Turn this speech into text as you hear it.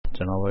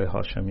جناب آقای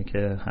هاشمی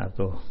که هر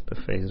دو به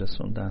فیض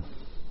رسوندن.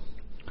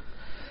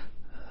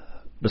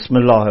 بسم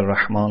الله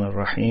الرحمن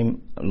الرحیم.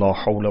 لا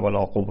حول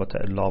ولا قوة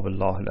الا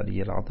بالله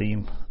العلی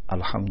العظیم.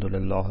 الحمد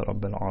لله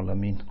رب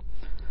العالمین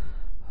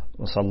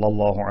و صلی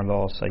الله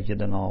علی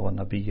سیدنا و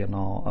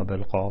نبینا ابی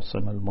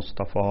القاسم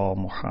المصطفى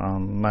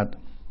محمد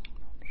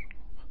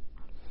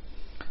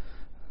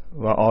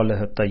و آله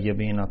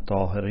الطیبین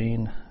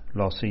الطاهرین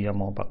لا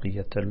سیما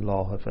بقیة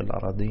الله فی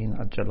الارضین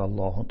عجل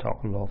الله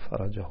تعالی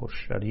فرجه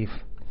الشریف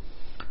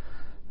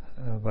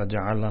و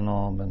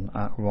جعلنا من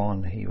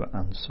اعوانه و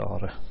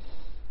انصاره.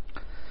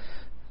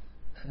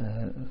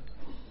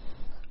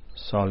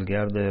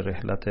 سالگرد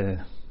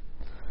رحلت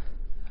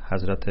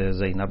حضرت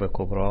زینب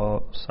کبری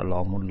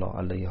سلام الله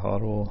علیها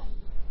رو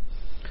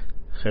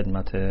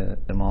خدمت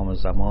امام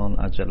زمان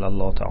عجل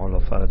الله تعالی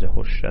فرجه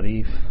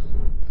الشریف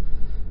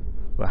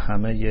و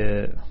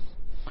همه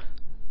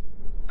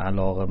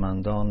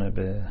علاقمندان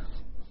به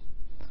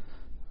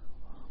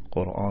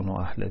قرآن و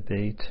اهل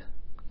بیت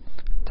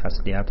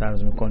تسلیت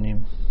عرض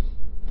میکنیم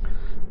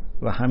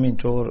و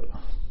همینطور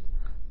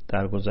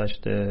در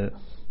گذشته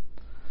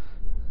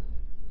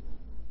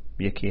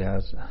یکی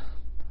از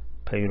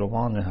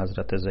پیروان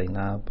حضرت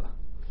زینب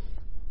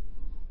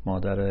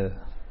مادر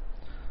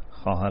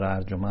خواهر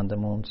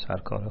ارجمندمون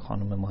سرکار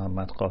خانم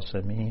محمد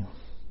قاسمی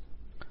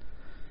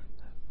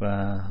و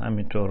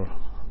همینطور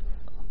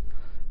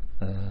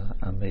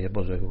عمه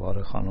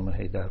بزرگوار خانم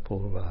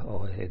حیدرپور و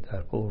آقای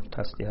حیدرپور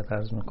تسلیت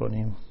عرض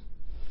میکنیم.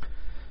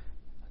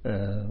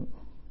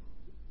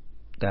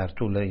 در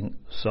طول این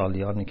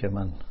سالیانی که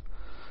من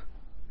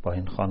با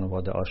این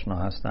خانواده آشنا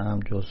هستم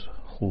جز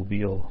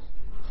خوبی و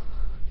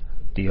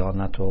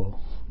دیانت و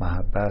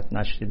محبت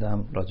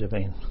نشنیدم راجع به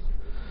این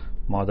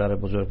مادر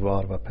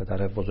بزرگوار و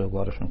پدر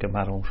بزرگوارشون که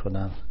مرحوم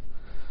شدن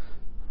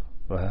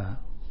و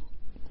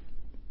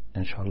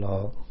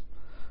انشالله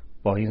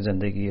با این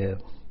زندگی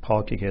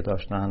پاکی که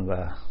داشتن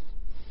و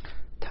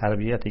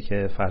تربیتی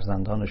که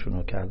فرزندانشون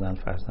رو کردن،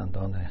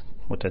 فرزندان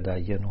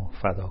متدین و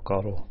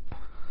فداکار و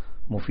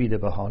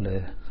مفید به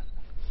حال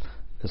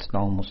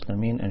اسلام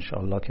مسلمین،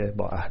 انشالله که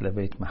با اهل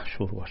بیت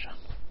محشور باشن.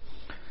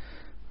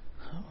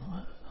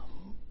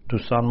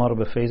 دوستان ما رو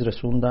به فیض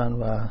رسوندن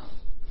و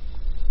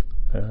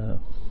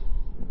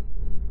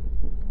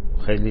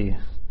خیلی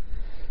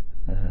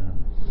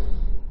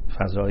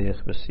فضای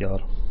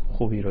بسیار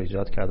خوبی رو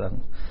ایجاد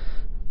کردن.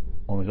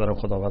 امیدوارم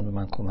خداوند به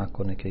من کمک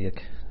کنه که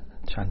یک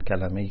چند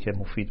کلمه‌ای که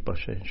مفید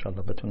باشه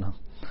انشالله بتونم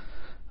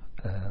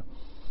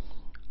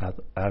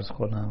عرض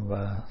کنم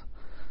و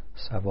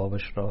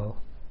ثوابش را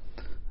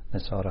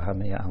نثار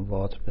همه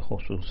اموات به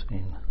خصوص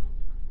این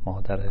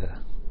مادر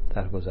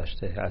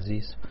درگذشته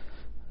عزیز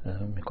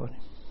میکنیم.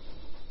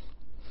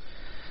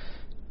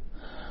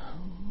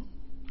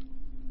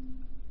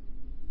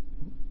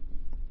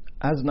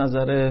 از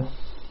نظر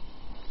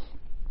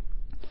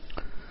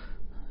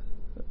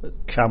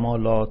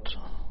کمالات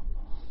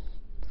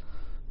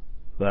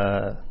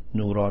و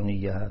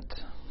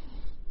نورانیت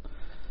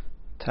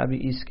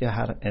طبیعی است که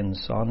هر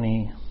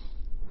انسانی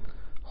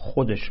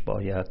خودش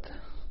باید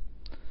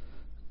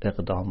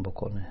اقدام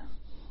بکنه.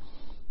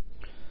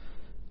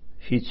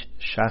 هیچ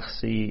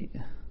شخصی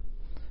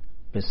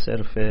به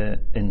صرف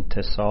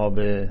انتساب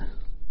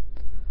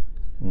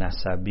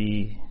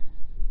نسبی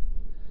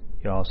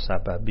یا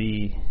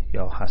سببی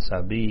یا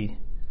حسبی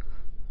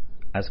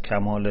از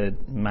کمال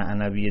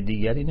معنوی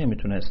دیگری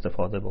نمیتونه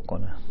استفاده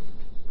بکنه.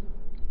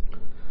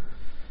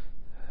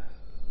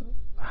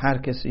 هر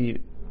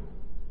کسی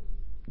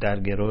در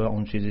گروه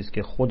اون چیزی است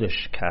که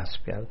خودش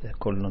کسب کرده.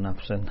 کل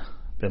نفس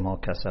بما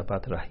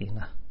کسبت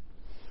رهینه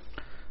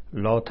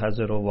لا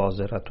تزر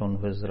وازرة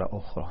وزر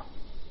اخرى.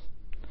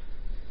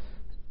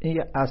 این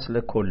یه اصل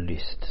کلی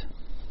است.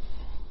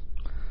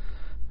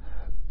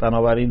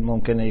 بنابراین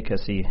ممکنه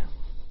کسی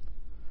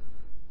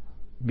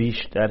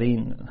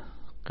بیشترین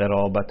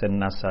قرابت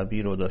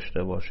نسبی رو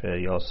داشته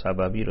باشه یا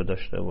سببی رو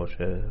داشته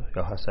باشه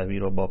یا حسبی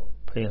رو با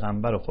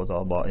پیغمبر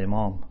خدا، با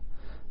امام،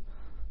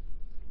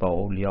 با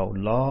اولیاء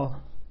الله،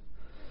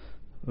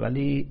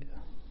 ولی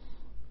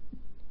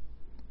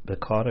به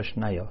کارش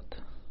نیاد،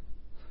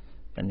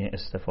 یعنی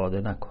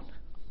استفاده نکنه.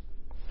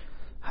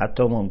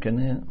 حتی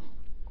ممکنه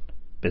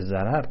به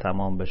ضرر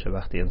تمام بشه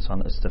وقتی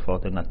انسان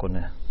استفاده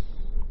نکنه.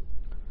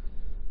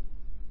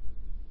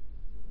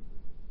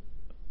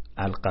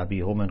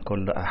 القبیح من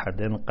کل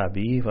احد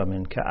قبیح و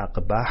من که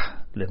اقبح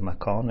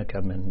لمکانک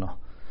منا.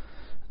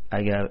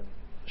 اگر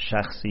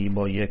شخصی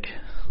با یک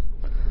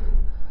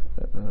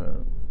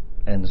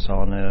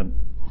انسان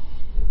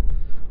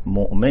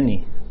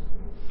مؤمنی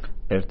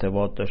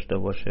ارتباط داشته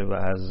باشه و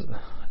از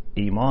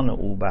ایمان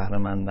او بهره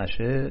مند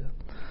نشه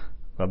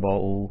و با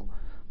او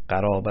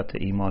قرابت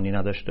ایمانی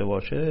نداشته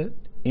باشه،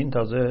 این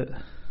تازه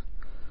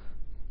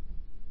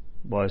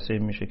باعث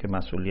این میشه که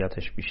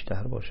مسئولیتش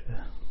بیشتر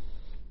باشه.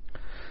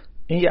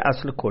 این یه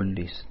اصل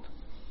کلی است.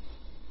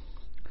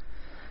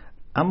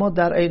 اما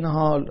در این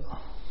حال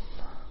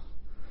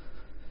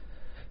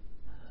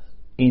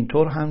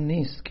اینطور هم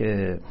نیست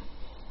که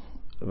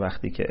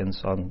وقتی که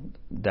انسان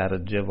در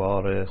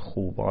جوار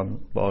خوبان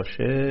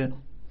باشه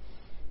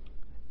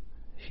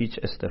هیچ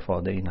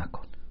استفاده ای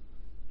نکن.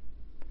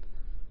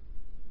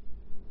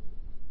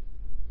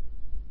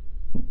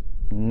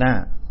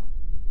 نه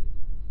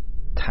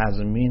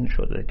تضمین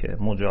شده که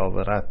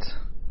مجاورت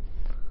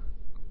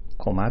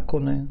کمک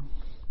کنه،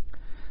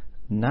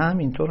 نه هم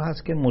اینطور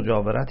هست که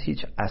مجاورت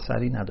هیچ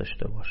اثری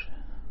نداشته باشه.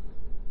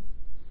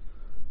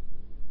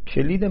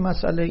 کلید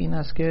مسئله این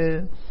است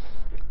که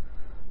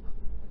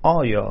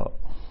آیا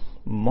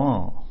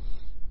ما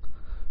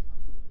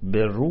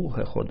به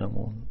روح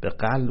خودمون، به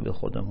قلب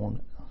خودمون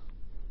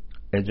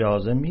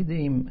اجازه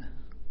میدیم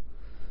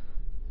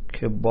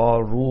که با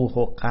روح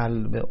و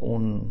قلب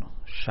اون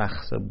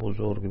شخص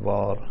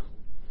بزرگوار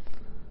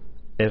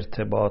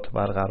ارتباط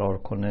برقرار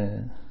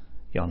کنه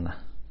یا نه؟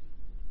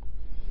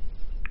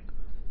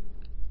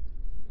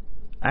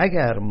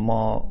 اگر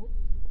ما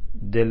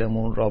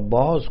دلمون را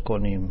باز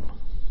کنیم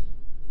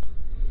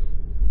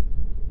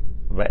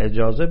و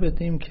اجازه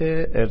بدیم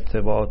که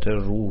ارتباط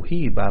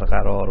روحی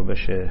برقرار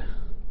بشه،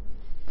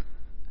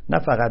 نه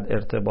فقط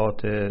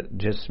ارتباط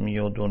جسمی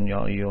و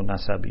دنیایی و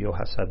نسبی و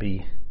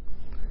حسبی،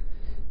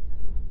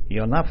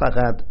 یا نه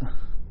فقط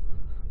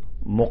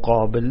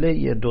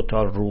مقابله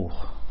دوتا روح،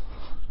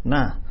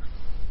 نه،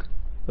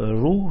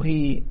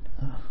 روحی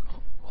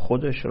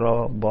خودش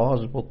را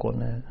باز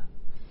بکنه،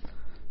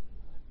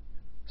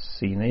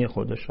 سینه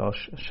خودش را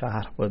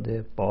شرح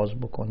بده، باز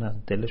بکنه،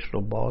 دلش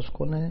رو باز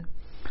کنه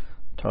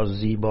تا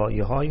زیبایی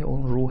های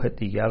اون روح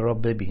دیگر را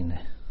ببینه،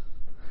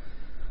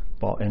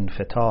 با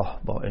انفتاح،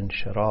 با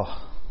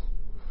انشراح.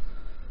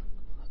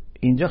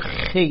 اینجا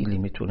خیلی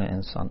میتونه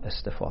انسان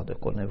استفاده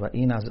کنه و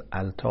این از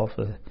الطاف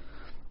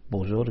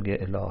بزرگ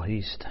الهی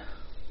است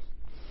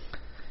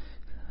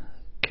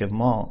که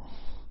ما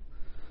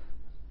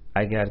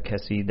اگر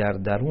کسی در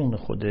درون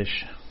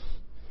خودش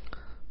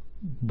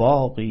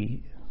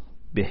باغی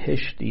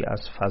بهشتی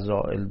از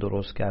فضائل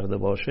درست کرده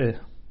باشه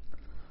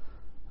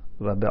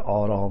و به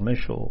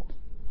آرامش و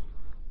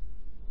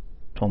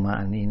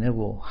طمأنینه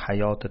و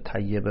حیات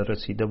طیبه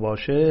رسیده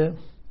باشه،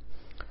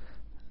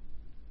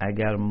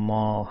 اگر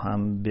ما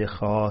هم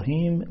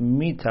بخواهیم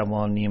می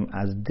توانیم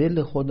از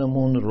دل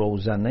خودمون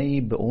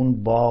روزنه‌ای به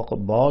اون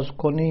باغ باز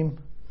کنیم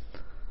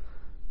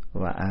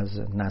و از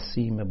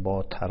نسیم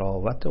با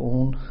تراوت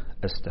اون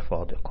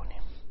استفاده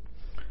کنیم،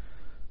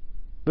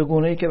 به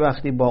گونه‌ای که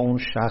وقتی با اون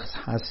شخص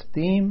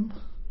هستیم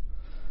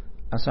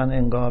اصلا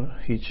انگار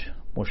هیچ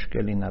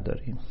مشکلی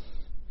نداریم،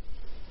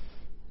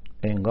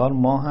 انگار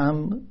ما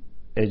هم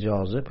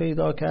اجازه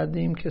پیدا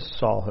کردیم که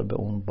صاحب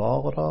اون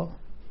باغ را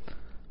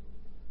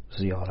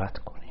زیارت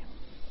کنیم.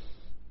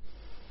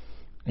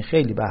 این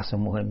خیلی بحث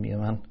مهمیه،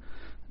 من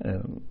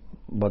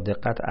با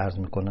دقت عرض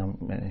میکنم،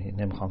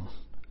 نمیخوام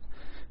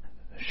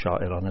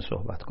شاعرانه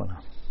صحبت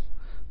کنم،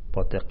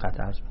 با دقت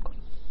عرض میکنم.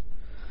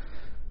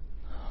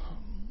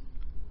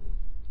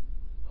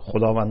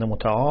 خداوند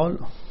متعال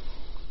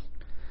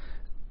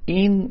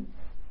این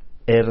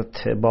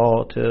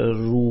ارتباط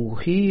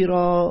روحی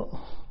را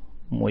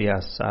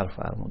میسر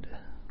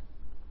فرموده.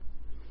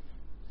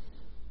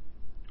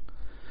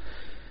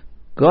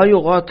 گاهی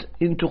اوقات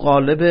این تو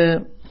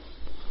قالب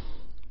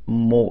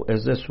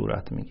موعظه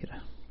صورت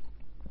میگیره.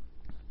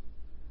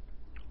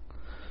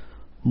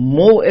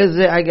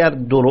 موعظه اگر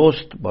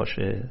درست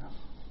باشه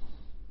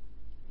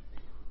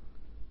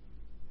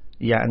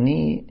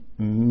یعنی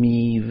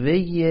میوه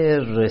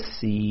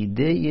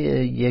رسیده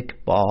یک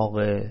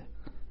باغ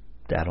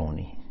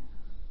درونی.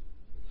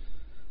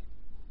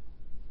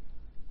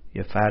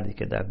 یه فردی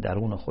که در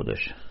درون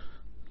خودش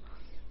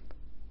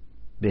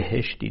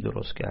بهشتی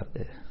درست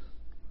کرده،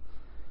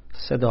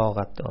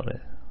 صداقت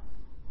داره،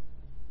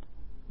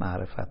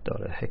 معرفت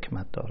داره،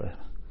 حکمت داره،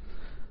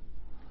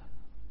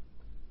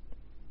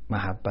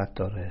 محبت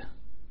داره،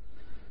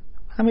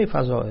 همه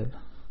فضائل،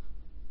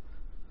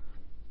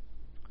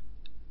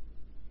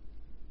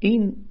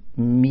 این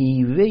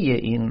میوه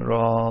این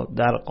را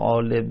در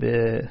قالب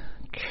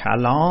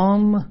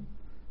کلام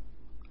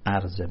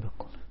عرضه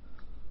بکنه،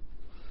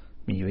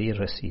 میوه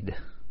رسیده.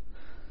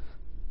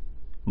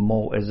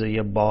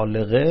 موعظه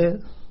بالغه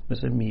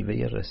مثل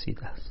میوه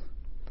رسیده است.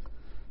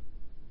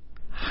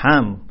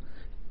 هم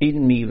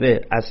این میوه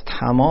از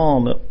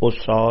تمام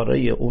عصاره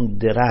اون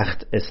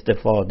درخت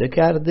استفاده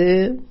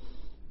کرده،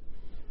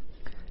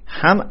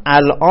 هم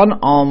الان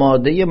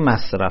آماده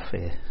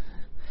مصرفه.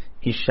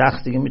 این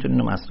شخص دیگه میتونه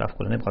اینو مصرف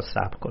کنه، نمیخواد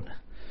صبر کنه،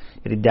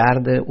 یعنی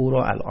درد او رو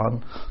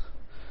الان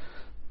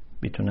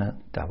میتونه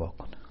دوا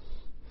کنه.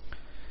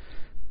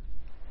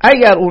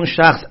 اگر اون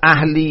شخص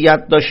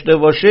اهلیت داشته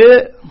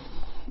باشه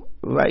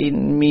و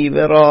این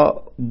میوه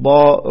را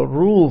با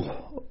روح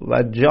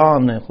و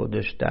جان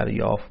خودش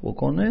دریافت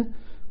بکنه،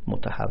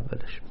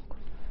 متحولش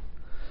میکنه.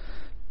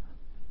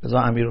 لذا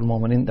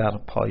امیرالمومنین در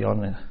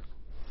پایان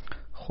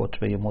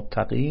خطبه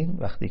متقین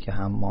وقتی که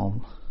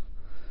حمام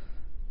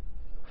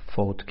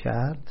فوت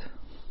کرد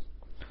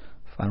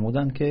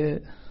فرمودن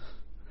که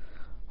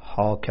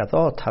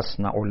هاکذا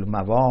تصنع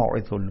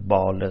المواعظ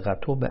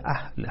البالغه به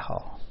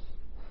اهلها.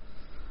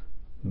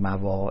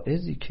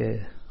 مواعظی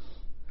که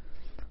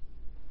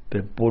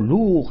به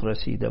بلوغ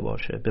رسیده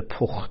باشه، به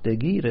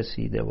پختگی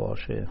رسیده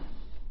باشه،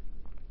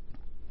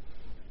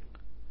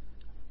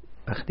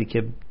 وقتی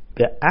که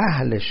به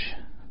اهلش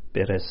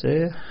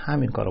برسه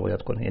همین کار رو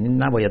باید کنه. یعنی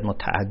نباید ما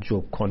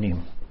تعجب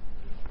کنیم،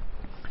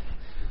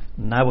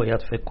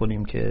 نباید فکر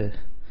کنیم که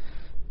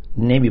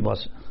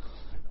نمیباز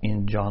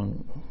این جان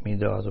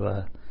میداد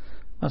و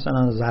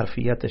مثلا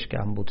ظرفیتش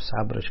کم بود،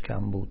 صبرش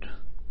کم بود.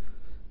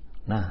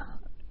 نه،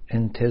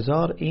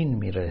 انتظار این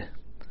میره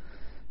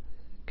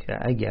که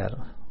اگر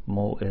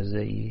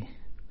موعظه‌ای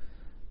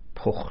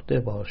پخته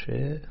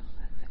باشه،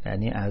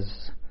 یعنی از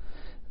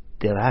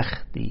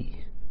درختی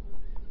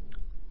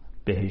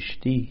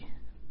بهشتی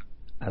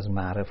از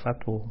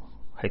معرفت و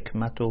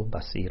حکمت و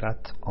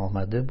بصیرت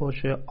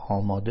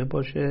آماده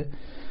باشه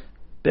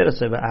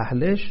برسه به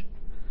اهلش،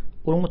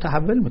 اون رو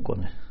متحول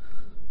میکنه.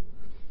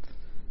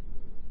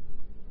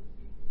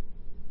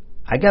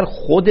 اگر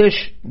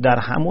خودش در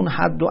همون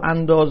حد و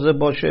اندازه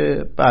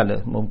باشه،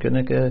 بله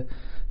ممکنه که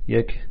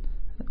یک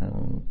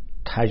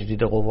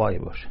تجدید قوایی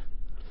باشه،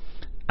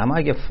 اما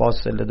اگه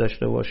فاصله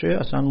داشته باشه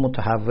اصلا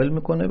متحول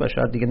میکنه و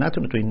شاید دیگه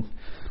نتونه تو این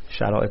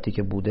شرایطی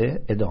که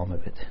بوده ادامه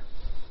بده.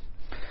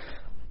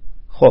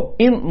 خب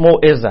این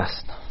موعظه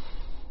است،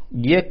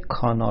 یک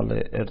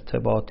کانال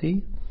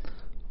ارتباطی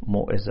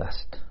موعظه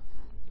است.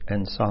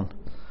 انسان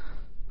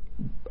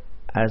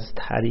از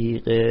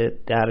طریق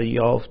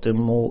دریافت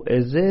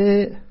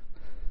موعظه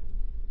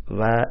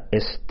و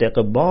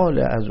استقبال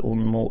از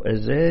اون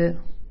موعظه،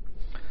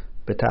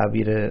 به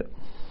تعبیر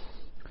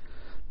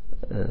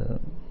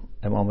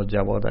امام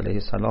جواد علیه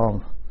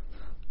السلام،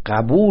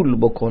 قبول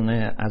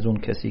بکنه از اون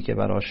کسی که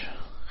براش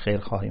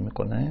خیرخواهی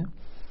میکنه،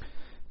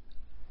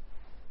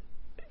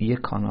 یک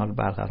کانال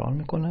برقرار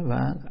میکنه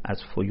و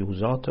از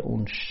فیوضات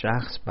اون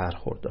شخص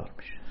برخوردار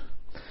میشه.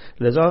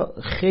 لذا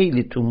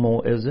خیلی تو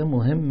موعظه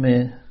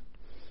مهمه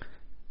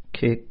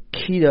که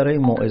کی داره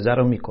این موعظه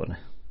رو میکنه.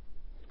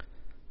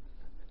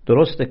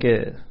 درسته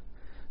که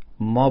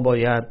ما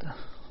باید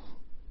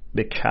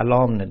به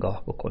کلام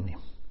نگاه بکنیم،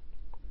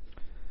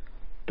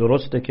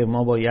 درسته که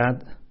ما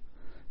باید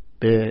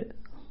به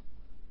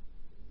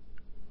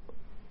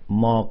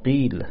ما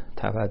قیل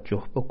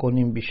توجه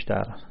بکنیم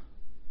بیشتر،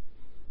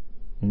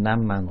 نه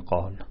من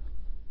قال،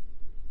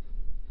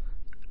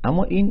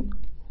 اما این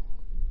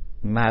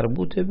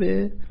مربوط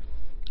به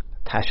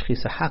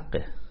تشخیص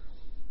حقه.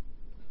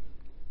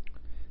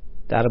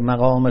 در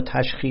مقام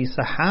تشخیص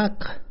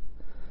حق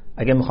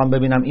اگه میخوام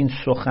ببینم این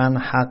سخن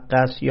حق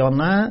است یا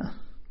نه،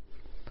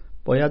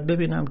 باید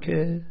ببینم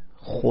که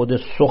خود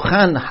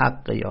سخن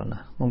حقه یا نه.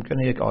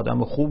 ممکنه یک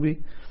آدم خوبی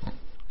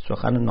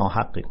سخن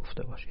ناحقی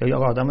گفته باشه یا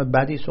یک آدم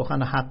بدی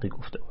سخن حقی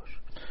گفته باشه،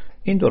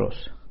 این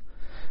درست،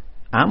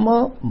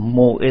 اما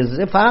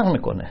موعظه فرق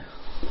میکنه.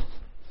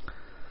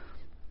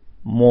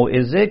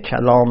 موعظه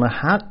کلام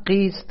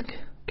حقی است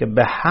که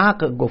به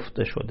حق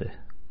گفته شده.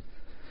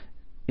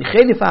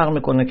 خیلی فرق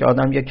میکنه که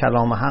آدم یک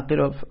کلام حقی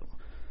رو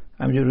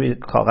همینجور روی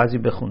کاغذی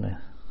بخونه،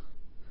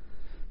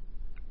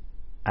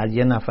 از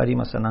یه نفری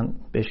مثلا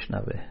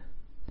بشنوه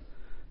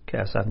که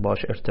اصلا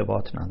باش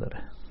ارتباط نداره.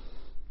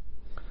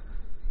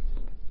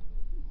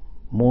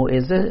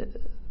 موعظه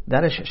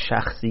درش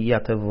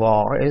شخصیت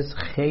واعظ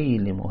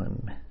خیلی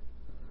مهمه،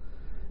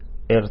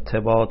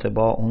 ارتباط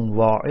با اون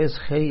واعظ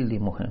خیلی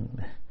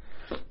مهمه.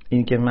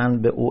 این که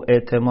من به او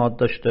اعتماد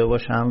داشته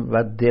باشم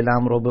و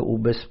دلم رو به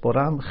او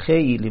بسپرم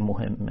خیلی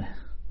مهمه.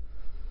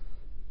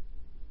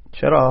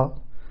 چرا؟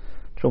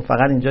 چون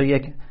فقط اینجا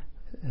یک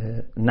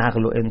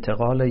نقل و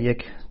انتقال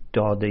یک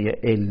داده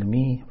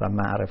علمی و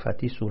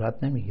معرفتی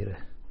صورت نمیگیره.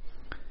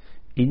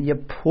 این یه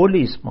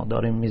پلیس ما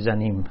داریم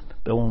میزنیم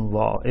به اون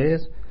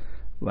واعظ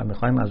و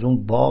میخوایم از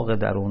اون باغ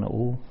درون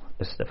او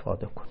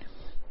استفاده کنیم.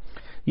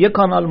 یه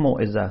کانال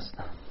موعظه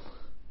است،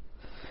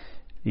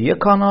 یه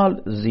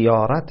کانال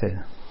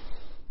زیارته.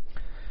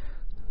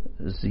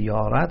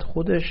 زیارت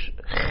خودش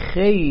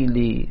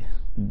خیلی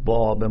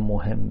باب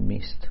مهمی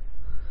است،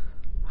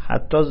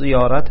 حتی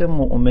زیارت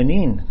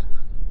مؤمنین،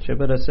 چه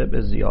برسه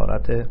به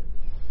زیارت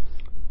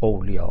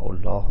اولیاء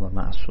الله و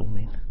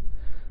معصومین.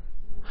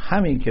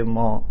 همین که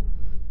ما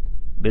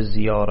به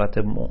زیارت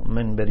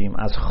مؤمن بریم،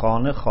 از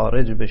خانه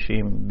خارج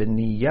بشیم به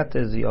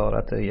نیت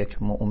زیارت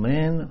یک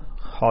مؤمن،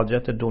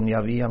 حاجت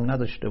دنیوی هم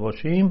نداشته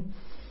باشیم،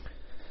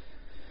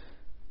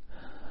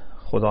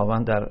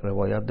 خداوند در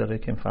روایت داره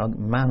که فقط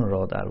من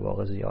را در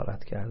واقع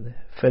زیارت کرده.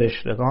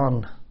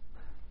 فرشتگان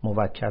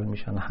موکل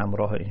میشن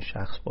همراه این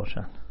شخص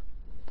باشن.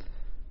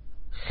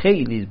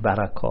 خیلی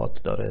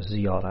برکات داره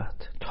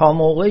زیارت. تا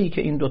موقعی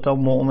که این دوتا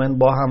مؤمن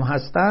با هم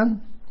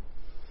هستن،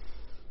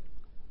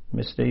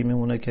 مثل این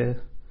میمونه که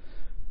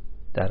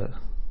در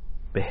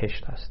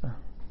بهشت هستن،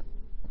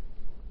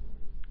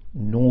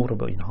 نور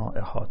به اینها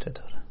احاطه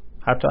داره.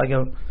 حتی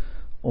اگر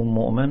اون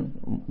مؤمن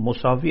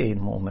مساوی این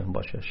مؤمن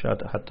باشه،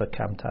 شاید حتی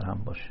کمتر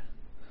هم باشه،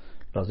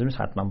 لازم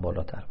نیست حتما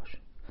بالاتر باشه.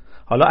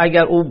 حالا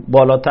اگر او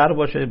بالاتر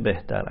باشه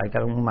بهتر،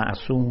 اگر اون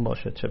معصوم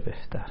باشه چه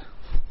بهتر.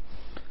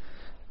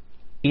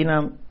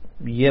 اینم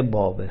یه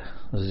باب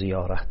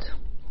زیارت.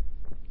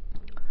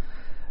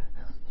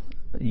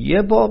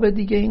 یه باب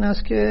دیگه این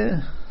است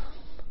که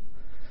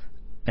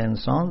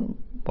انسان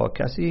با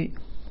کسی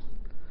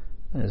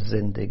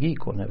زندگی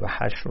کنه و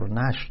حشر و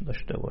نشر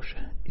داشته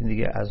باشه. این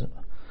دیگه از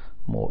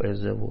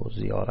موعظه و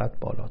زیارت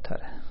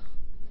بالاتره.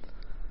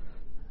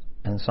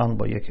 انسان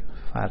با یک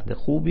فرد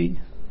خوبی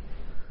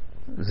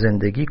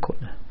زندگی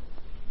کنه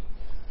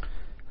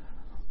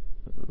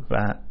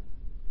و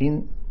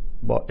این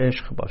با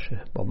عشق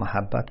باشه، با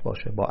محبت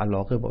باشه، با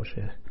علاقه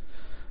باشه،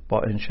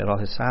 با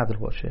انشراح صدر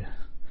باشه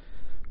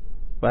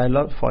و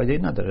الا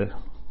فایده نداره.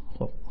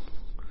 خب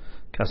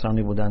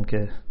کسانی بودن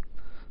که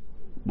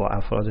با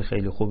افراد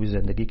خیلی خوبی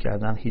زندگی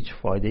کردن، هیچ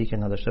فایده‌ای که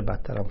نداشته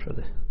بدتر هم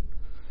شده.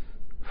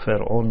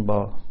 فرعون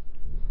با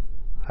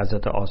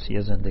حضرت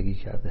آسیه زندگی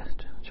کرده،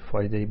 چه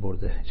فایده‌ای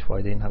برده؟ هیچ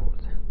فایده‌ای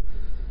نبرده.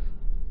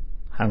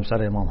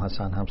 همسر امام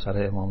حسن،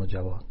 همسر امام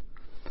جواد.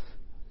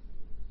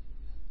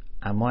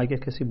 اما اگه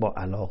کسی با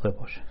علاقه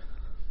باشه،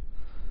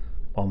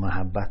 با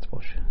محبت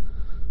باشه،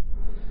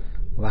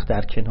 وقت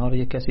در کنار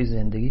یک کسی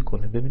زندگی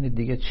کنه، ببینید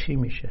دیگه چی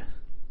میشه.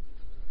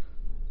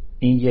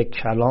 این یک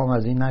کلام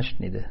از این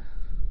نشنیده،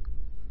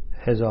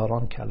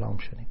 هزاران کلام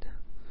شنیده،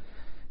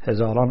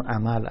 هزاران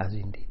عمل از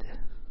این دیده.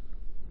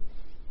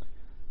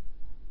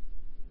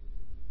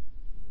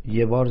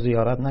 یه بار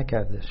زیارت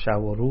نکرده،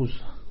 شب و روز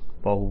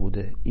با او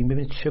بوده. این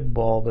ببینید چه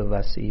باب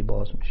وسیعی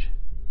باز میشه.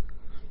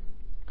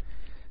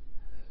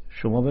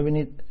 شما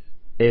ببینید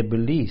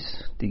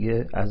ابلیس،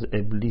 دیگه از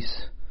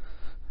ابلیس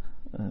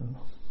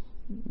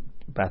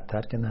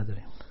بدتر که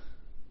نداریم،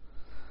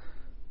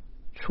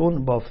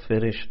 چون با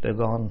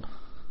فرشتگان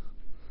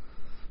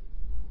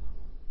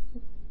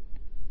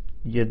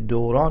یه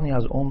دورانی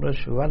از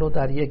عمرش ولو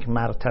در یک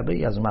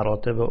مرتبه از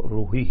مراتب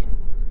روحی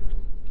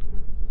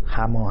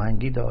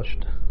هماهنگی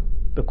داشت،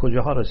 به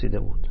کجاها رسیده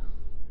بود؟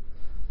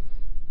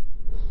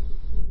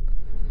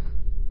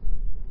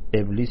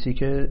 ابلیسی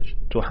که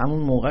تو همون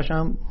موقعش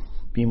هم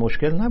بی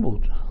مشکل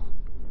نبود،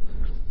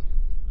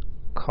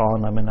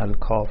 کان من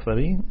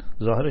الکافرین،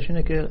 ظاهرش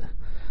اینه که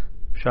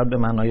شاید به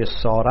معنای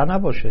ساره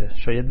نباشه،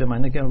 شاید به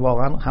معنی که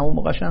واقعا همون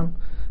موقعش هم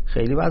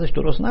خیلی بعدش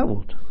درست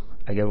نبود.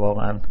 اگر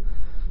واقعا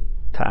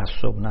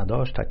تعصب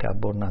نداشت،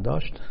 تکبر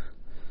نداشت،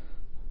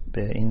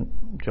 به این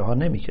جاها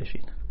نمی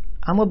کشید.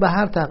 اما به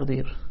هر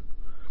تقدیر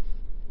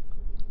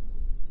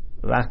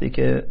وقتی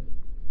که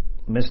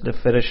مثل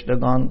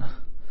فرشتگان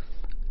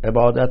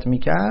عبادت می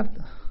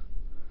کرد،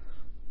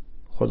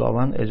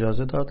 خداوند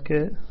اجازه داد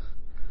که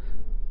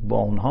با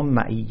اونها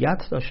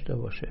معیت داشته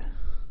باشه.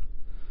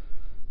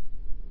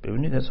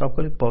 ببینید حساب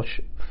کنید با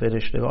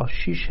فرشتگان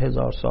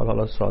 6000 سال،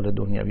 حالا سال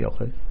دنیوی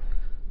آخه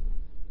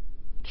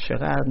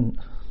چقدر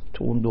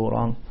تو اون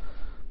دوران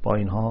با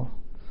اینها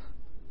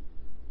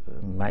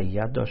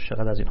معیت داشت،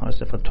 چقدر از اینها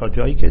استفاده، تا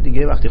جایی که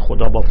دیگه وقتی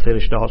خدا با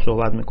فرشته ها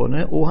صحبت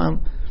میکنه او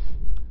هم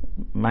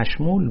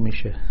مشمول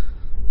میشه.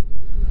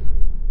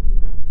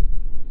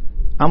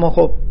 اما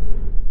خب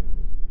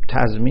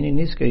تضمینی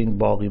نیست که این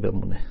باقی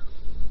بمونه،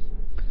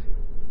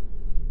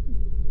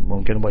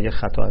 ممکنه با یه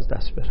خطا از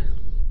دست بره.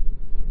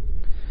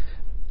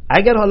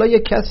 اگر حالا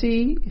یک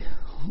کسی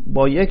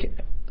با یک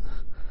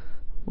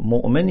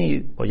مؤمنی،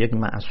 با یک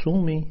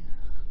معصومی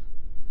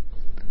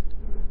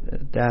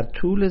در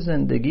طول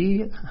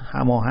زندگی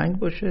هماهنگ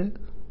باشه،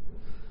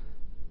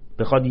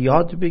 بخواد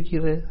یاد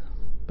بگیره،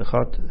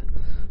 بخواد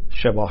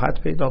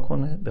شباهت پیدا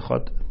کنه،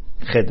 بخواد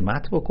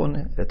خدمت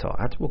بکنه،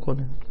 اطاعت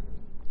بکنه،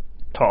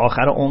 تا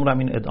آخر عمرم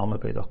این ادامه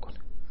پیدا کنه،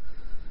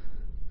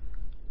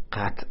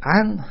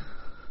 قطعاً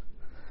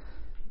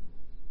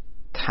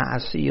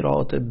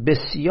تأثیرات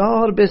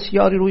بسیار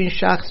بسیاری روی این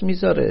شخص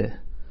میذاره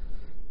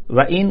و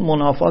این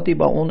منافاتی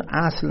با اون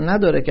اصل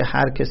نداره که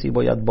هر کسی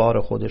باید بار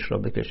خودش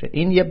رو بکشه.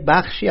 این یه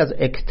بخشی از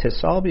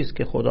اکتسابی است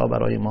که خدا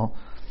برای ما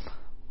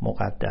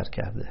مقدر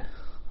کرده،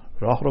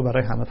 راه رو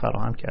برای همه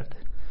فراهم کرده.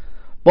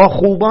 با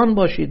خوبان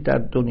باشید در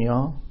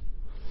دنیا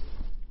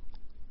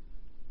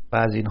و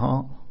از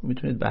اینها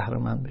میتونید بهره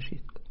مند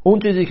بشید. اون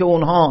چیزی که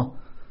اونها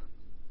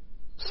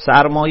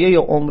سرمایه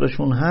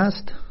عمرشون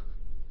هست،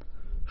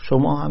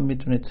 شما هم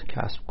میتونید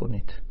کسب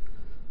کنید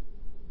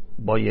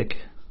با یک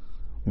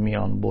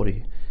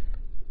میانبری.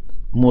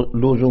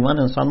 لزوما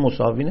انسان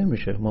مساوی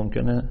نمیشه،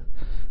 ممکنه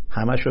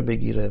همشو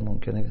بگیره،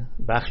 ممکنه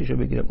بخشیشو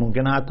بگیره،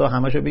 ممکنه حتی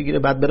همشو بگیره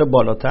بعد بره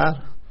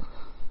بالاتر،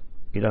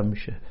 اینم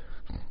میشه.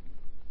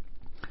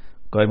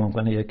 گاهی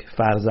ممکنه یک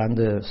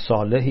فرزند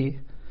صالحی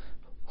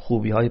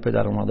خوبی های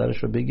پدر و مادرش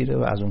رو بگیره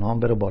و از اونها هم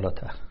بره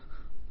بالاتر،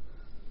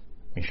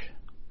 میشه.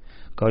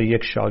 گاهی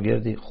یک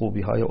شاگردی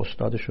خوبی های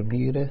استادش رو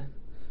میگیره،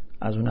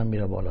 از اونم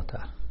میره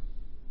بالاتر،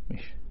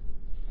 میشه.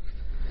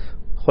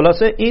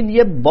 خلاصه این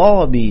یه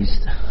بابی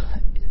است،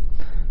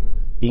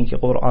 این که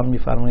قرآن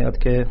میفرماید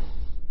که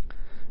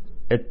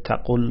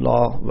اتقوا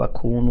الله و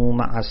کونوا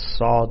مع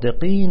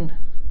الصادقین.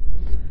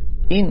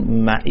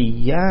 این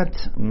معیت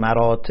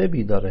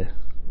مراتبی داره.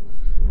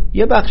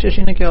 یه بخشش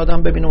اینه که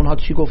آدم ببینه اونها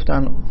چی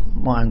گفتن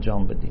ما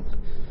انجام بدیم،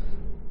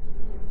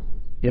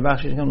 یه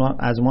بخشش اینه که اونها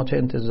از ما چه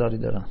انتظاری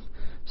دارن،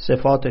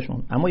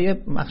 صفاتشون. اما یه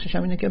بخشش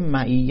هم اینه که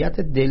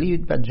معیت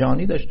دلی و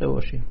جانی داشته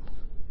باشیم،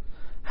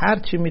 هر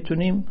چی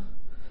میتونیم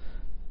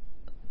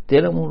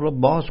دلمون رو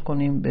باز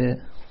کنیم به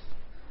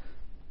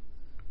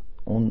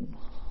اون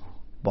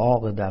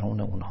باغ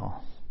درون اونها،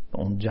 به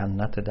اون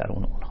جنت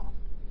درون اونها.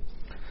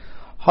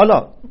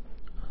 حالا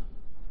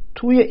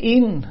توی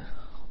این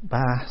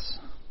بحث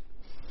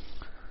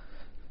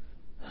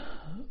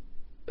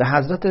به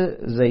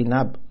حضرت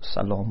زینب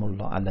سلام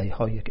الله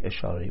علیها یک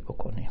اشاره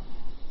بکنیم.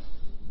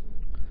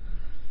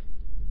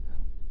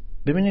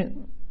 ببینید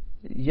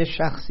یه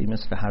شخصی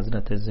مثل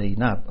حضرت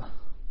زینب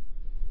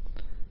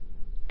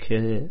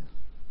که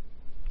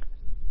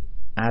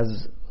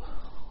از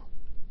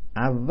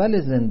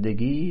اول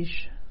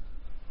زندگیش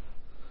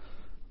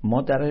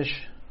ما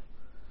درش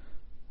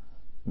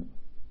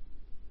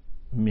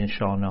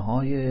نشانه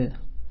های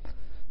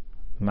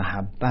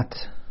محبت،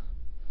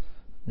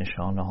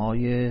 نشانه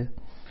های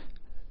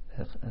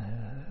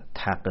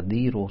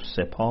تقدیر و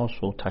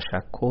سپاس و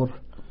تشکر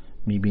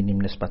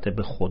میبینیم نسبت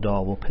به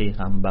خدا و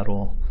پیغمبر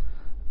و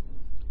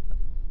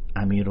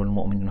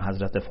امیرالمؤمنین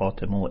حضرت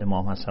فاطمه و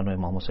امام حسن و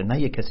امام حسین.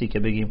 نه یه کسی که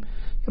بگیم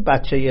یه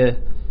بچه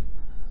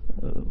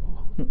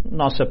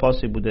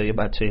ناسپاسی بوده، یه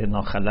بچه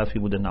ناخلفی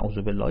بوده، نعوذ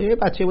بالله، یه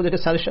بچه بوده که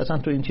سرش اصلا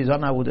تو این چیزا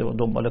نبوده و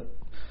دنبال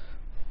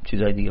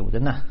چیزای دیگه بوده.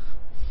 نه،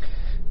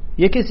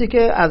 یه کسی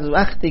که از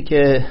وقتی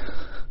که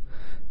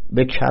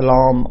به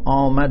کلام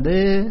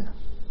آمده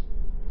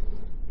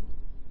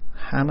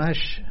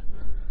همش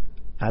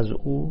از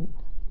او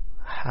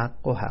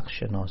حق و حق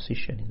شناسی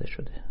شنیده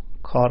شده،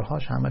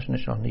 کارهاش همش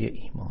نشانه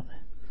ایمانه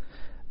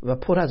و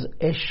پر از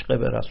عشق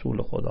به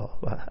رسول خدا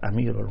و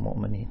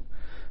امیرالمؤمنین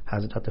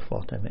حضرت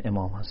فاطمه،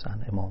 امام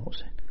حسن، امام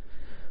حسین.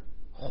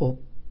 خب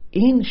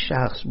این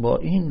شخص با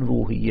این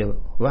روحیه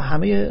و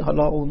همه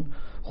حالا اون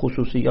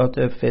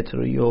خصوصیات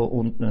فطری و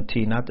اون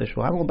تینتش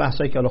و همون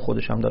بحثایی که حالا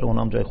خودش هم داره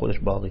اونام جای خودش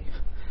باقی،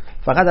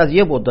 فقط از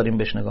یه بود داریم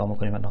بهش نگاه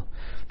میکنیم الان،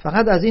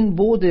 فقط از این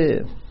بود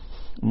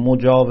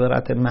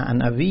مجاورت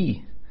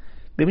معنوی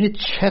ببینید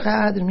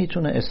چقدر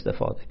میتونه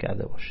استفاده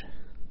کرده باشه.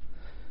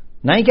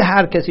 نه اینکه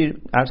هر کسی،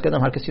 عرض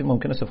کردم هر کسی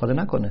ممکنه استفاده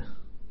نکنه،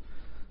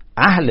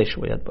 اهلش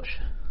باید باشه.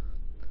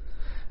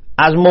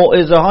 از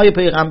موعظه های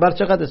پیغمبر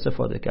چقدر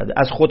استفاده کرده،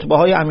 از خطبه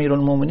های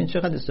امیرالمومنین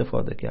چقدر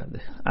استفاده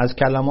کرده، از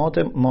کلمات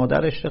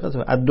مادرش چقدر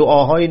استفاده، از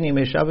دعاهای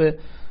نیمه شب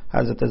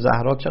حضرت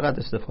زهرا چقدر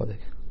استفاده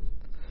کرده.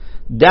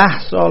 10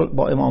 سال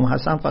با امام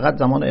حسن فقط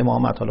زمان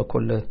امامت، حالا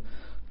کل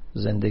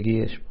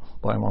زندگیش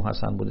با امام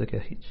حسن بوده که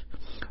هیچ.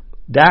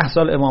 10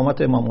 سال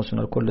امامت امام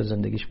حسین، کل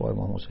زندگیش با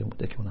امام حسین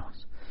بوده که اونها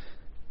هست.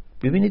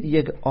 ببینید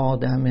یک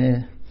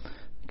آدمه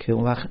که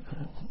اون وقت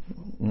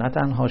نه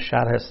تنها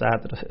شرح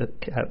صدر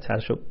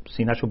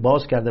سینه‌شو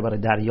باز کرده برای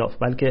دریافت،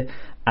 بلکه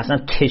اصلا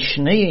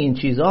تشنه این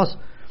چیزاست،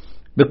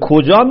 به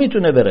کجا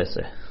میتونه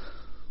برسه،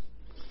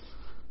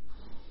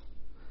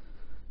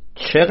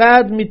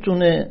 چقدر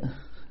میتونه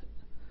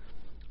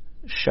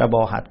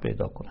شباهت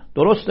پیدا کنه.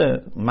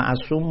 درسته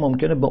معصوم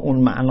ممکنه به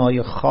اون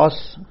معنای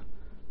خاص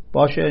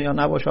باشه یا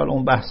نباشه، حالا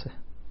اون بحثه،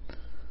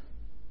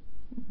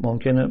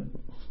 ممکنه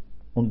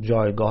اون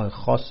جایگاه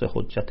خاص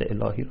حجت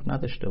الهی رو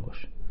نداشته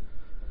باشه،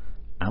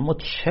 اما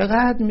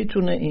چقدر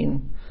میتونه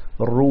این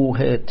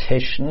روح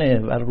تشنه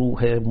و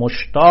روح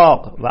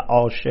مشتاق و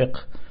عاشق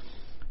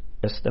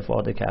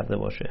استفاده کرده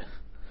باشه.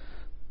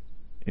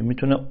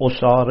 میتونه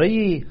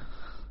اساره‌ای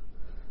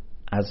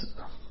از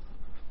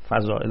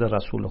فضائل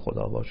رسول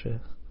خدا باشه،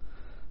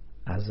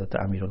 حضرت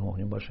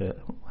امیرالمومنین باشه،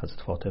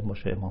 حضرت فاطمه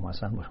باشه، امام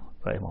حسن باشه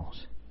و امام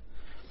حسین.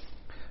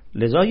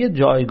 لذا یه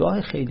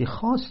جایگاه خیلی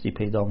خاصی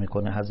پیدا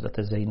میکنه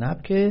حضرت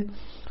زینب که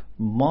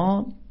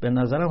ما به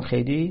نظرم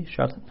خیلی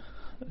شاید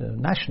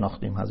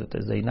نشناختیم حضرت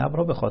زینب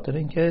را، به خاطر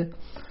اینکه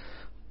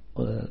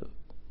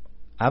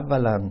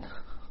اولا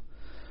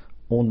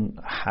اون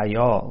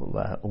حیا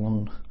و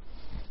اون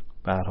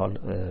به هر حال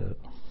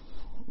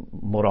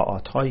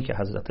مراعات هایی که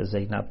حضرت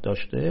زینب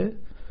داشته،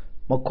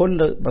 ما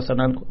کل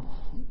مثلا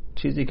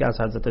چیزی که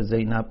از حضرت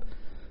زینب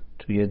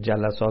توی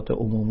جلسات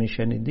عمومی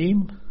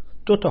شنیدیم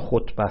 2 تا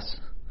خطبه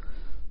است،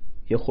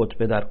 یه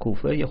خطبه در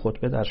کوفه، یه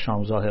خطبه در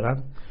شام. ظاهرا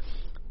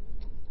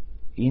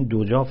این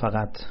 2 جا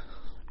فقط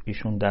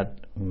ایشون در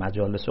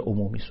مجالس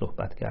عمومی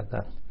صحبت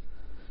کردن،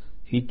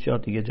 هیچ جا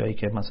دیگه جایی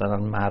که مثلا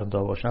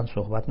مردا باشن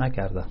صحبت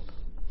نکردن.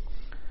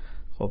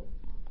 خب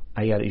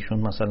اگر ایشون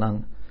مثلا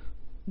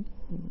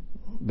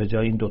به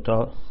جای این 2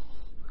 تا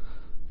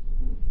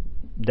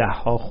 10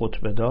 ها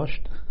خطبه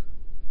داشت،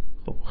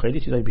 خب خیلی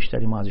چیزای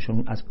بیشتری ما از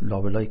ایشون از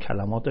لابلای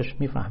کلماتش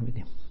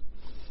میفهمیدیم.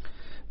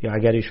 یا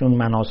اگر ایشون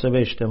مناسب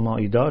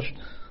اجتماعی داشت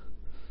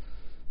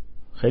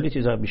خیلی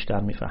چیزا بیشتر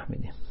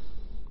میفهمیدیم.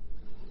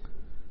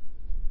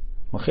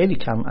 ما خیلی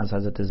کم از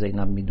حضرت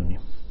زینب میدونیم.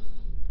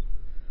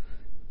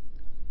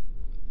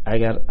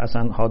 اگر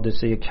اصلا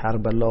حادثه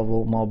کربلا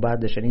و ما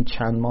بعدش، این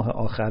چند ماه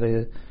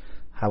آخر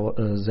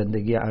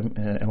زندگی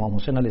امام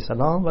حسین علیه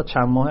السلام و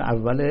چند ماه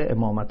اول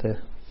امامت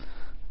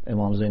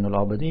امام زین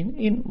العابدین،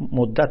 این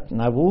مدت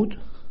نبود،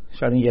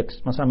 شاید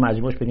مثلا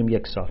مجموعش بگیم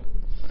 1 سال،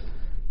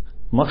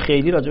 ما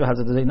خیلی راجع به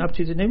حضرت زینب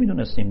چیزی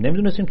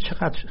نمیدونستیم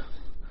چقدر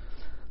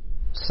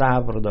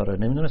صبر داره،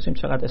 نمیدونستیم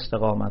چقدر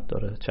استقامت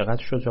داره،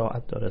 چقدر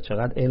شجاعت داره،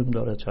 چقدر علم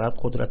داره، چقدر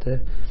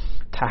قدرت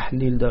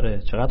تحلیل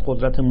داره، چقدر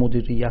قدرت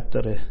مدیریت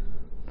داره،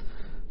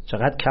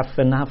 چقدر کف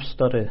نفس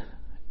داره.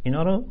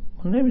 اینا رو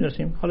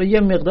نمیدونستیم. حالا یه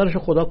مقدارش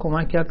خدا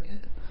کمک کرد که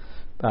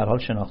به هر حال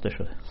شناخته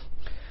شده.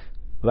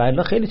 و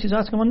الا خیلی چیزا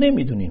هست که ما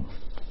نمیدونیم.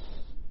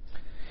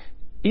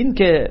 این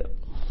که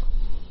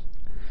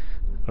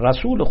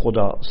رسول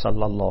خدا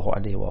صلی الله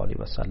علیه و آله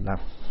و سلم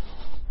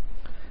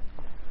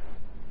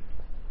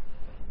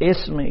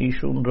اسم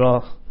ایشون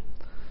را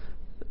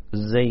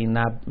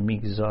زینب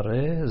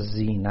میگذاره،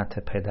 زینت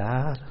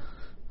پدر،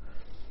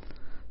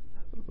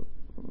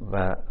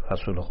 و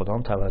رسول خدا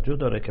هم توجه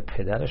داره که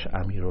پدرش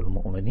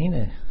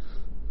امیرالمؤمنینه،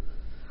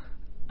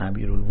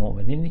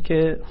 امیرالمؤمنینی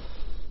که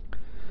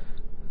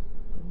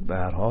به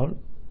هر حال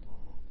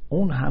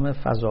اون همه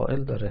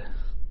فضائل داره،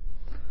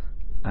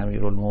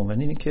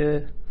 امیرالمؤمنینی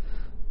که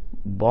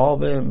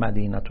باب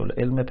مدینه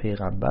العلم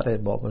پیغمبره،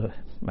 باب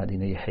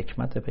مدینه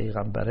حکمت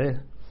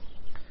پیغمبره،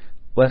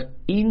 و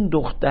این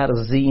دختر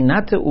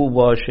زینت او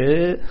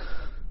باشه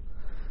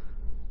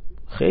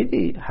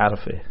خیلی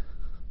حرفه.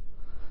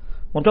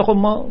 منتها خب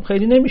ما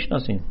خیلی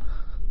نمیشناسیم.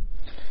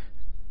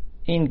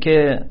 این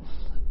که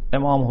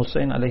امام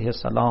حسین علیه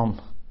السلام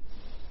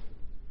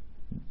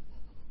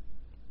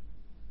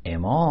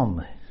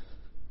امام،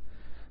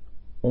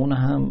 اون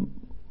هم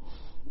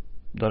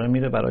داره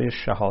میره برای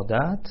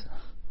شهادت،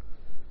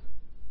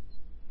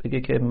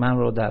 بگه که من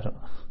رو در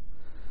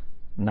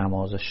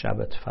نماز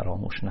شبت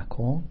فراموش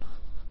نکن.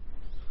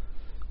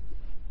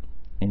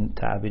 این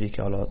تعبیری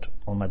که حالا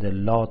اومده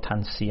لا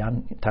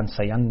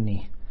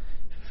تنسینی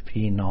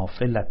فی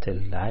نافلت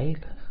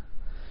اللیل،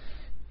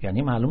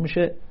 یعنی معلوم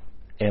میشه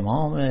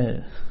امام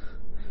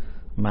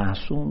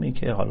معصومی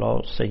که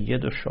حالا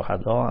سید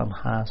الشهدا هم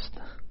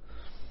هست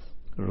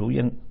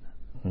روی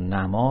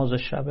نماز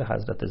شب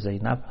حضرت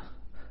زینب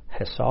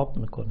حساب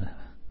میکنه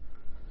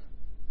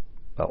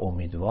و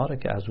امیدواره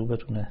که از او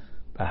بتونه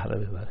بهره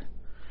ببره.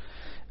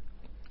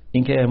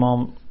 اینکه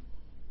امام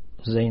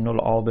زین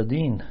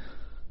العابدین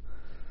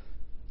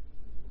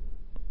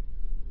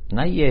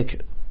نه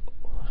یک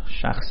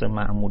شخص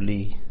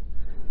معمولی،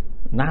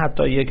 نه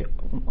حتی یک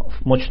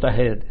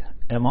مجتهد،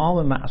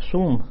 امام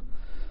معصوم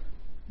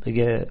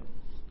بگه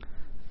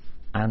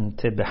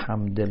انت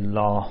بحمد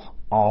الله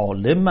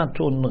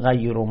عالمتون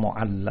غیر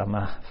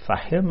معلمه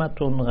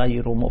فهمتون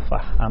غیر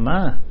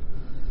مفهمه،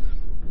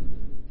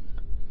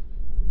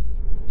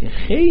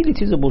 خیلی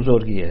چیز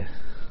بزرگیه.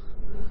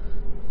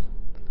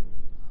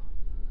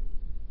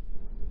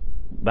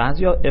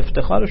 بعضیا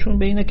افتخارشون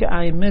به اینه که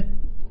ائمه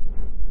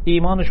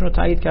ایمانشون رو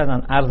تایید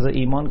کردن، عرض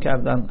ایمان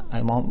کردن،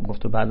 امام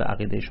گفته بله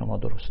عقیده شما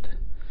درسته،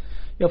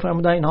 یا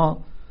فرمودن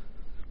اینها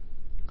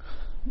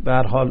به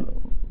هر حال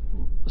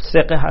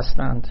ثقه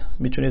هستند،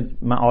 میتونید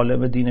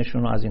معالم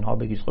دینشون رو از اینها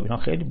بگید. خب اینها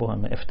خیلی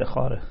مهمه،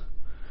 افتخاره.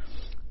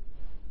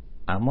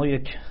 اما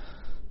یک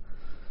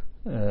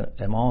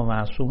امام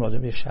معصوم راجع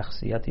به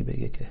شخصیتی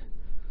بگه که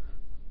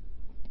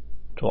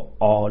تو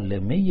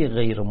عالمه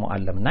غیر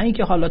معلم، نه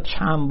اینکه حالا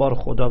چند بار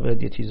خدا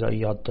بهت یه چیزایی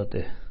یاد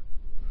داده،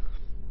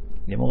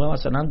 یه موقع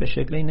مثلا به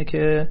شکل اینه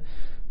که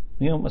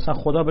مثلا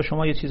خدا به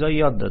شما یه چیزایی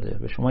یاد داده،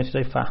 به شما یه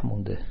چیزایی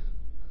فهمونده،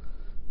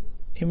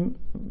 این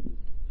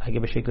اگه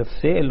به شکل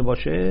فعل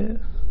باشه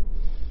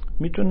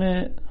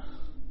میتونه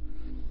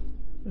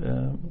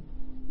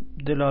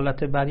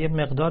دلالت بر یه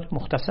مقدار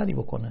مختصری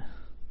بکنه.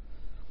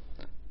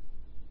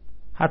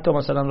 حتی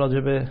مثلا راجع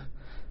به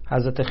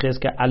حضرت خضر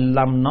که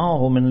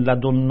علمناه من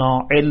لدنا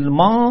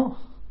علما،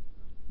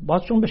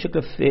 باز چون به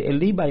شکل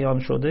فعلی بیان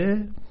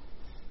شده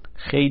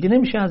خیلی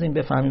نمیشه از این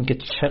بفهمیم که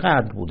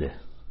چقدر بوده.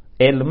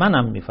 علمن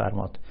هم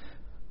میفرماد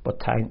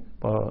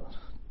با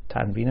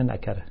تنوین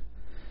نکره.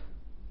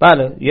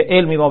 بله یه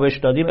علمی ما بهش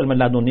دادیم، علم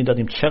لدنی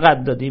دادیم،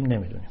 چقدر دادیم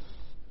نمیدونیم.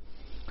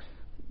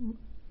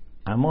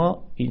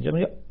 اما اینجا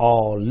میگه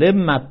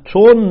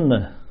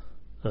عالمتون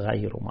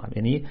غیر معلم،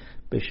 یعنی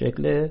به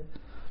شکل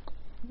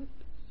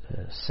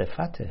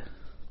صفته.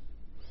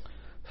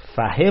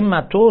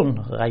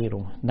 فهمتون غیر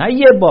معلم، نه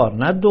یه بار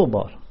نه دو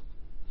بار،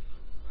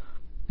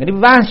 یعنی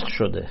وصل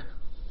شده.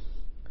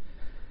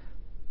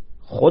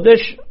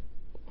 خودش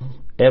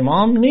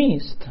امام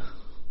نیست،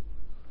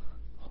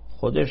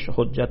 خودش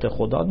حجت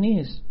خدا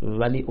نیست،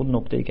 ولی اون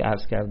نکته‌ای که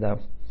عرض کردم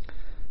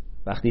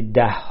وقتی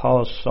 10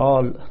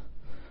 سال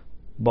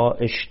با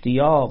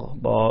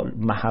اشتیاق، با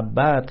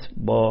محبت،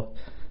 با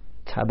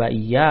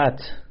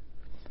تبعیت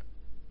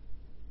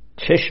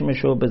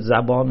چشمشو به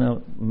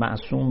زبان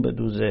معصوم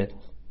بدوزه،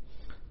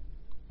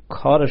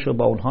 کارشو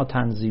با اونها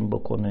تنظیم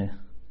بکنه،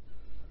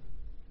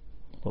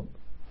 خب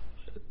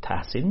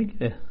تحصیل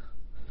میگیره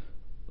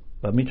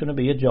و میتونه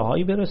به یه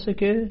جاهایی برسه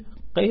که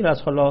غیر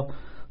از حالا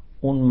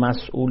اون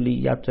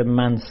مسئولیت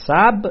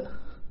منصب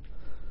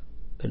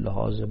به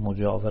لحاظ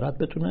مجاورت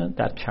بتونه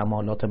در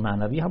کمالات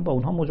معنوی هم با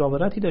اونها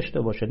مجاورتی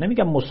داشته باشه.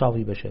 نمیگم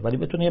مساوی بشه، ولی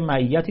بتونه یه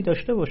معیتی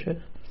داشته باشه.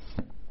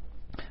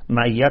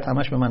 معیت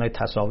همش به معنای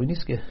تساوی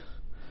نیست که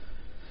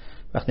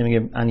وقتی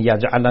میگه ان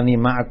یجعلنی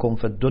معکم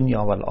فی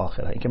الدنیا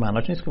والآخره، این که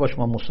معناش نیست که با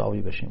شما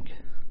مساوی بشیم که،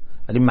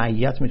 ولی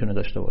معیت میتونه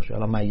داشته باشه.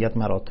 حالا معیت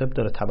مراتب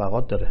داره،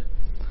 طبقات داره.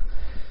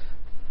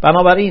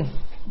 بنابراین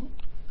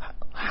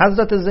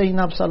حضرت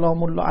زینب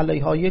سلام الله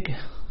علیها یک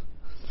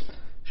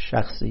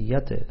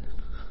شخصیت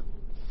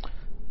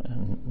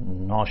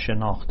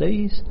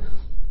ناشناخته است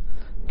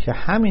که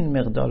همین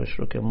مقدارش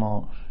رو که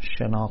ما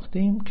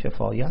شناختیم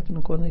کفایت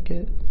میکنه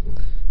که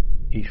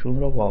ایشون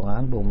رو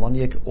واقعا به عنوان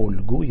یک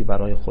الگویی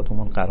برای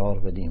خودمون قرار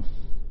بدیم،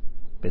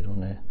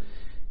 بدون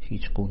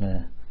هیچ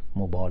گونه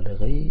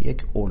مبالغه‌ای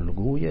یک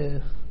الگوی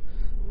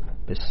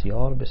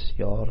بسیار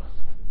بسیار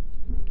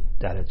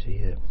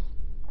درجه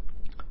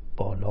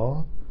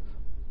بالا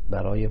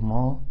برای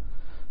ما،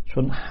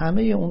 چون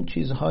همه اون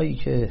چیزهایی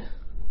که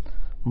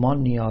ما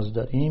نیاز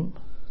داریم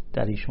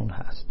در ایشون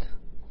هست.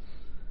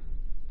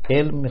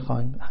 علم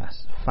میخوایم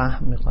هست،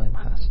 فهم میخوایم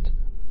هست،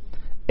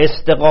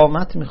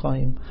 استقامت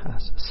میخوایم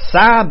هست،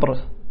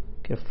 صبر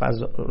که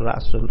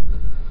رأس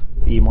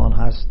ایمان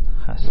هست،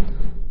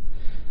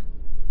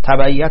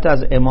 تبعیت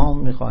از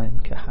امام میخوایم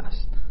که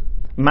هست،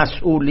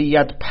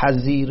 مسئولیت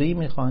پذیری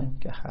میخوایم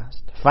که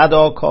هست،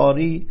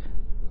 فداکاری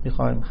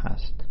میخوایم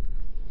هست،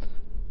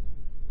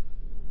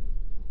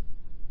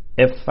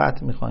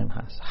 عفت میخوایم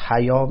هست،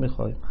 حیا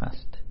میخوایم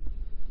هست،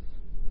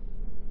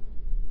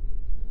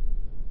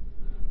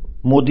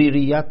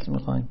 مدیریت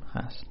میخوایم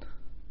هست،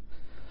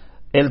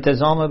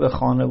 التزام به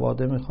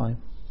خانواده میخوایم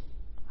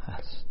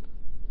هست،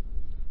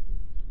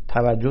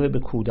 توجه به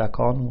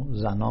کودکان و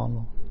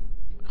زنان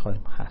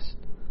میخوایم هست،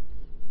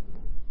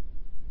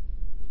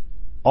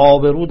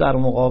 آبرو در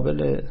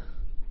مقابل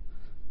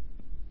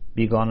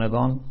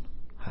بیگانگان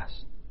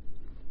هست.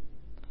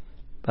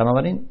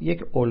 بنابراین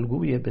یک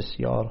الگوی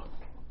بسیار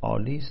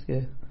عالی است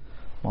که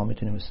ما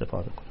میتونیم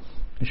استفاده کنیم.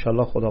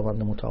 انشالله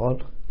خداوند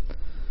متعال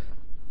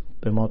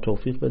به ما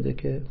توفیق بده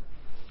که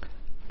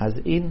از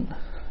این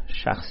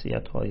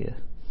شخصیت‌های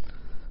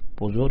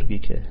بزرگی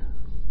که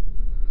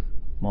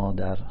ما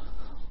در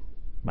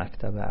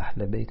مکتب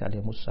اهل بیت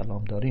علیهم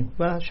السلام داریم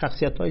و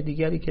شخصیت‌های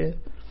دیگری که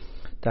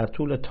در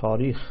طول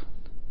تاریخ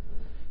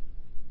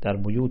در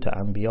بیوت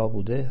انبیا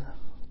بوده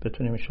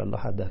بتونیم انشالله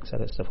حد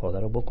اکثر استفاده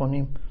رو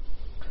بکنیم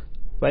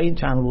و این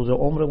چند روز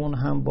عمرمون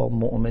هم با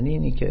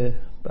مؤمنینی که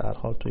به هر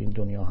حال تو این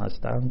دنیا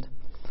هستند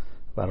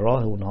و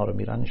راه اونها رو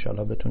میرن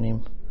انشالله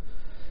بتونیم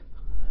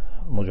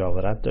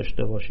مجاورت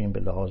داشته باشیم به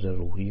لحاظ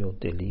روحی و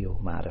دلی و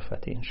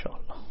معرفتی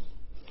انشالله.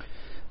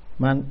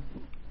 من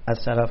از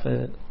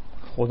طرف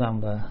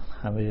خودم و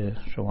همه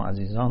شما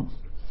عزیزان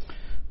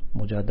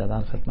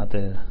مجددا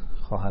خدمت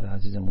خواهر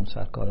عزیزمون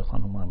سرکار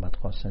خانم محمد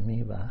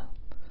قاسمی و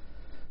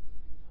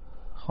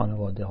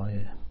خانواده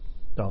های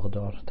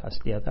داغدار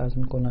تسلیت عرض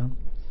میکنم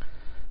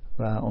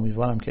و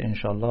امیدوارم که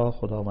انشالله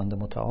خداوند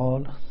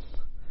متعال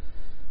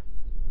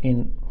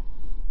این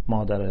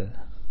مادر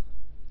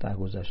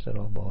درگذشته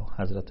را با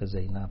حضرت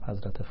زینب،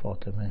 حضرت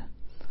فاطمه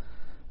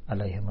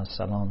علیهم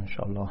السلام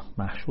انشالله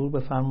محشور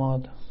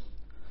بفرماد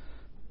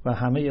و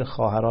همه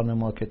خواهران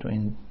ما که تو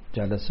این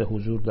جلسه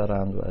حضور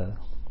دارند و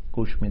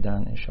گوش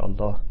میدن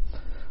انشالله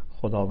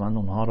خداوند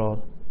اونها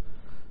را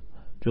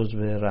جزو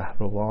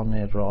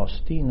رهروان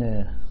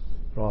راستین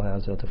راه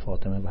حضرت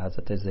فاطمه و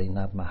حضرت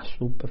زینب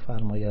محسوب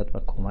بفرماید و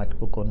کمک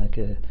بکنه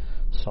که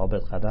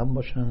ثابت قدم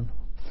باشن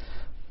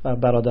و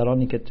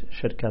برادرانی که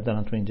شرکت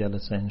دارن تو این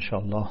جلسه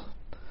انشالله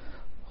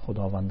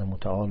خداوند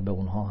متعال به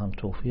اونها هم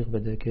توفیق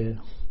بده که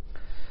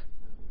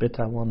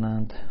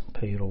بتوانند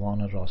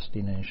پیروان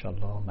راستین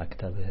انشالله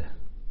مکتب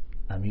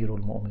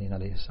امیرالمؤمنین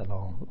علیه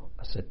السلام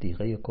و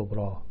صدیقه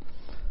کبرا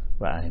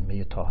و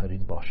ائمه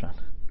طاهرین باشند.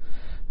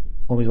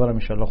 امیدوارم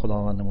انشالله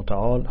خداوند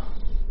متعال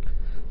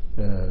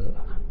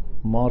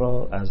ما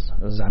را از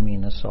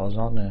زمین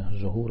سازان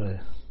ظهور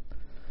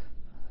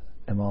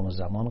امام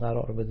زمان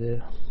قرار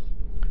بده،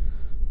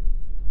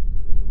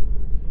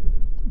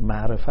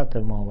 معرفت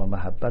ما و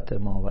محبت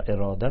ما و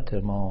ارادت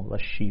ما و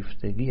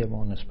شیفتگی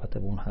ما نسبت به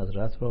اون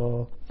حضرت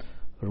را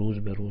روز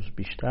به روز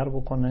بیشتر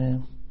بکنه،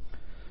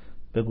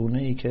 به گونه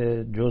ای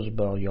که جز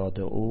با یاد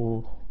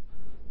او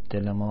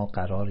دل ما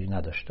قراری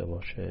نداشته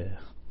باشه.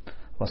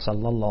 و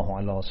صلی الله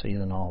علی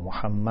سیدنا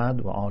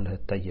محمد و آله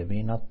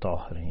الطیبین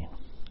الطاهرین.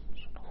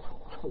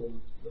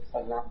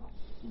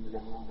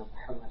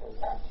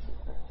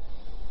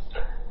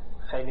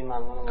 خیلی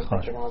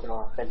ممنونم که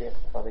ما خیلی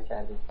استفاده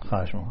کردیم.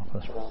 خواهش می‌کنم.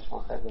 شما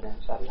خیر بده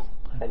ان شاء الله.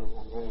 خیلی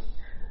ممنون.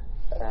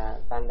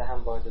 بنده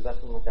هم با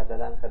اجازهتون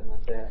مجددا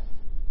خدمت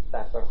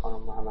سرکار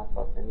خانم محمد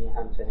قاسمی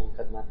همچنین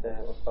خدمت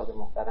استاد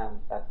محترم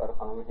سرکار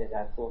خانم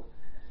حیدرپور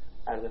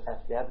عرض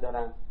تسلیت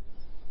دارم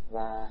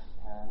و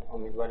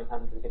امیدواریم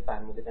همونطور که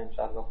فرمودید ان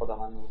شاء الله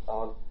خداوند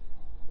متعال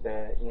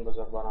به این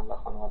بزرگواران و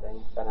خانواده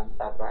محترم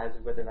صبر و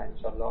عجز بده و ان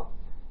شاء الله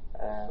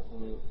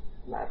اون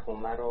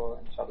مرحومه رو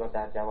انشاءالله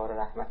در جوار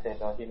رحمت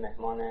الهی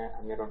مهمان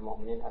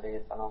امیرالمؤمنین علیه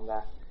السلام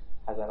و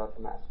حضرات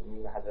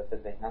معصومین و حضرت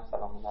زینب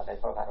سلام الله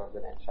علیها قرار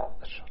بده انشاءالله.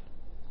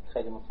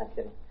 خیلی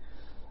متشکرم.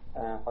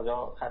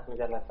 حالا ختم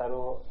جلسه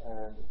رو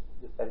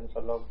دوست داریم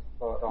انشاءالله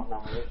با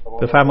راهنمایی شما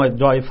بفرمایید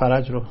دعای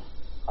فرج رو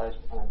خواهش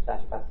می‌کنم.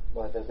 پس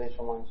با اجازه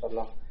شما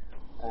انشاءالله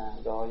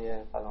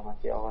دعای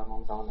سلامتی آقا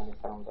امام زمان علیه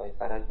السلام دعای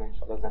فرج رو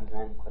انشاءالله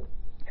زمزمه می‌کنیم.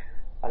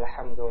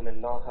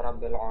 الحمدلله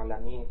رب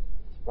العالمین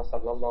و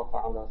صلی الله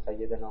علی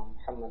سیدنا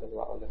محمد و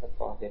آله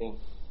الطاهرین.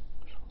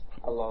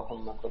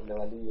 اللهم كل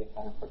وليك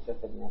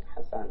الحجة بن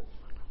الحسن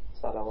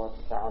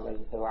صلواتك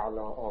عليه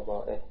وعلى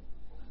آبائه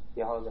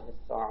في هذه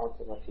الساعة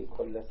وفي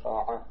كل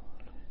ساعة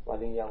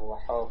وليا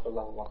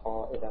وحافظا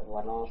وقائدا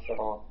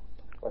وناصرا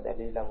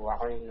ودليلا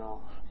وعينا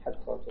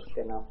حتى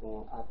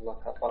تسكنه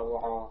أرضك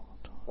طوعا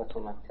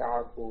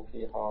وتمتعه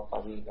فيها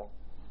طويلا.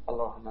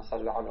 اللهم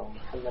صل على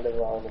محمد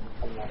و آل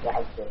محمد و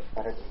عجل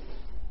فرجه.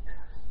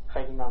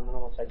 خیلی ممنون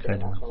و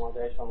متشکرم از شما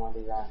جای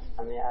شمالی و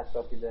همه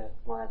اساتید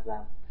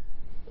معظم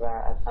و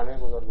از همه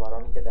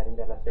بزرگوارانی که در این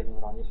جلسه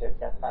نورانی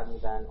شرکت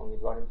فرمودن.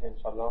 امیدواریم که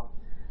انشالله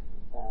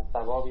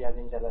ثوابی از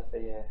این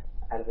جلسه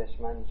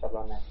ارزشمند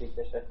انشالله نصیب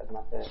بشه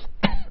خدمت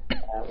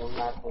اون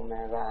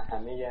مرحومه و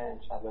همه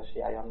انشالله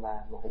شیعیان و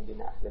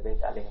محبین اهل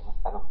بیت علیهم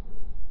السلام.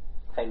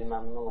 خیلی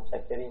ممنون و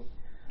متشکریم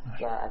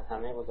و از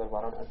همه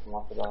بزرگواران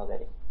التماس دعا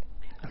داریم.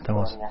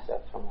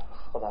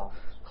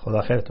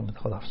 خدا خیرتون بده.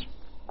 خدا حافظ.